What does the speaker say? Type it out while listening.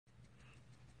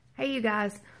Hey you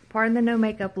guys, pardon the no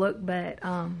makeup look, but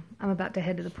I'm about to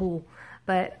head to the pool.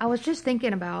 But I was just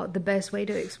thinking about the best way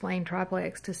to explain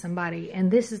triplex to somebody, and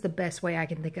this is the best way I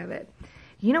can think of it.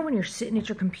 You know when you're sitting at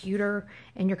your computer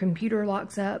and your computer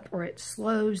locks up or it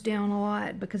slows down a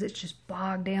lot because it's just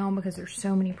bogged down because there's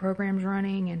so many programs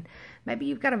running, and maybe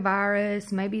you've got a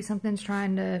virus, maybe something's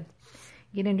trying to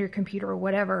get into your computer or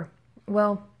whatever.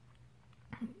 Well,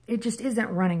 it just isn't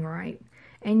running right.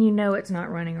 And you know it's not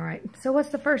running right. So what's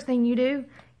the first thing you do?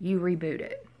 You reboot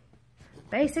it.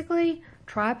 Basically,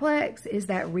 triplex is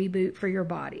that reboot for your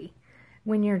body.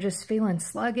 When you're just feeling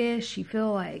sluggish, you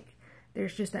feel like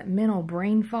there's just that mental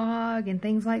brain fog and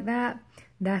things like that,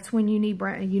 that's when you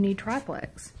need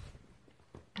triplex.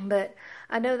 But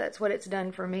I know that's what it's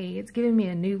done for me. It's given me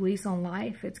a new lease on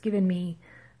life. It's given me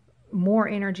more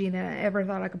energy than I ever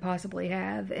thought I could possibly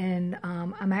have. And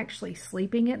I'm actually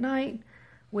sleeping at night,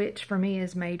 which for me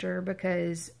is major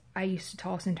because I used to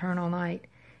toss and turn all night.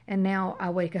 And now I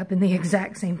wake up in the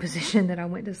exact same position that I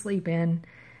went to sleep in.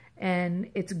 And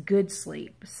it's good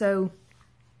sleep. So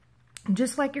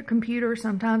just like your computer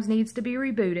sometimes needs to be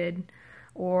rebooted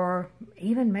or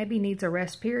even maybe needs a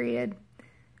rest period,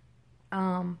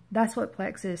 that's what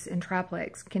Plexus and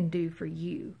triplex can do for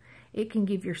you. It can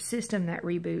give your system that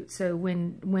reboot. So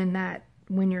when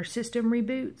your system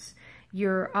reboots,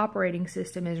 your operating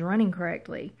system is running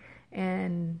correctly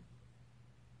and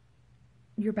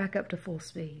you're back up to full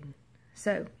speed.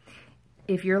 So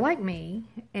if you're like me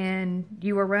and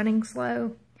you are running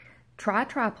slow, try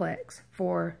triplex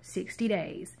for 60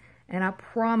 days and I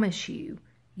promise you,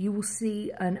 you will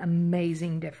see an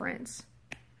amazing difference.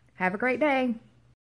 Have a great day.